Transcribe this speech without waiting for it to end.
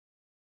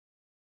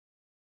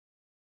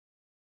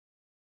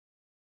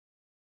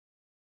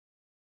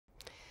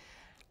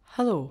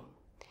Hello.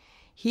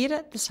 Here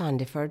at the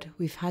Sandyford,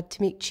 we've had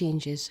to make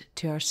changes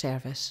to our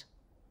service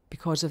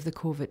because of the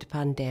COVID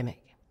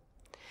pandemic.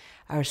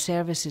 Our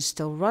service is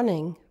still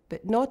running,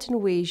 but not in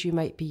ways you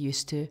might be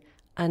used to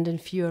and in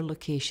fewer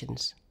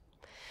locations.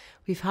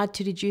 We've had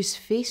to reduce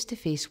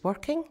face-to-face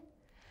working,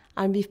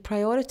 and we've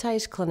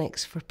prioritised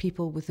clinics for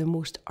people with the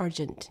most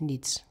urgent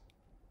needs.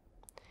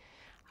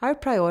 Our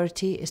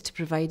priority is to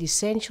provide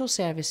essential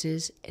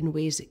services in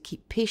ways that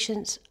keep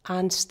patients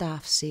and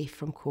staff safe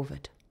from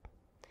COVID.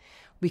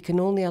 We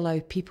can only allow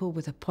people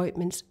with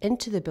appointments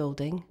into the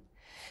building,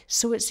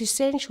 so it's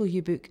essential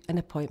you book an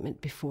appointment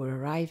before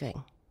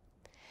arriving.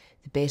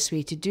 The best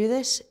way to do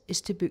this is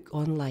to book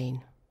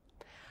online.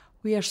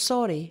 We are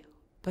sorry,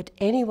 but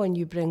anyone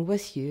you bring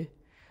with you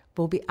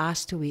will be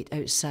asked to wait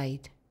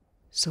outside,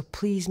 so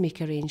please make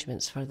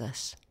arrangements for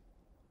this.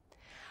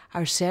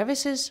 Our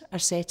services are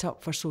set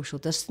up for social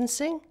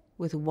distancing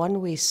with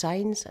one-way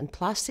signs and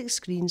plastic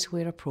screens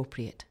where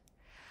appropriate.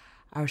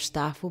 Our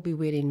staff will be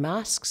wearing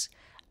masks,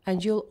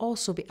 and you'll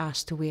also be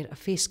asked to wear a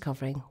face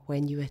covering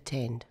when you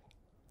attend.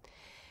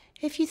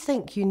 If you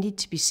think you need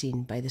to be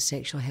seen by the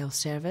Sexual Health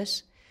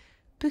Service,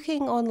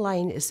 booking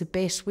online is the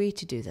best way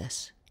to do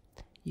this.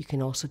 You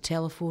can also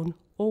telephone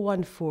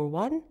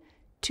 0141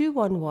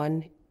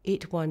 211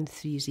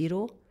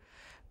 8130,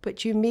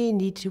 but you may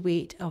need to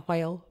wait a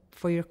while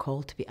for your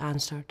call to be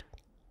answered.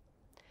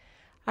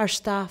 Our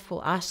staff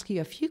will ask you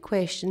a few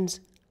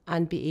questions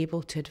and be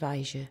able to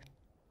advise you.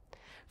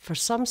 For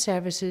some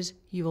services,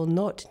 you will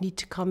not need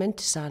to come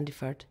into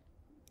Sandyford.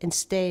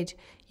 Instead,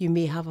 you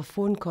may have a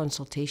phone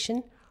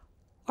consultation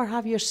or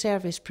have your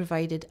service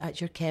provided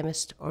at your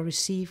chemist or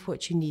receive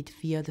what you need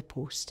via the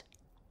post.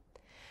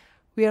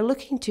 We are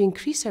looking to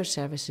increase our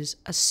services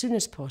as soon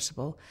as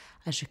possible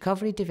as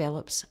recovery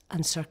develops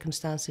and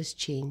circumstances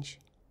change.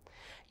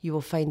 You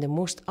will find the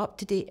most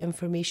up-to-date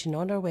information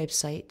on our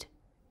website,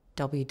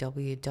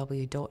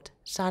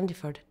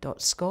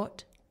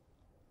 www.sandyford.scot.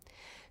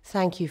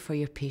 Thank you for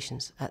your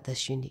patience at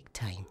this unique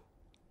time.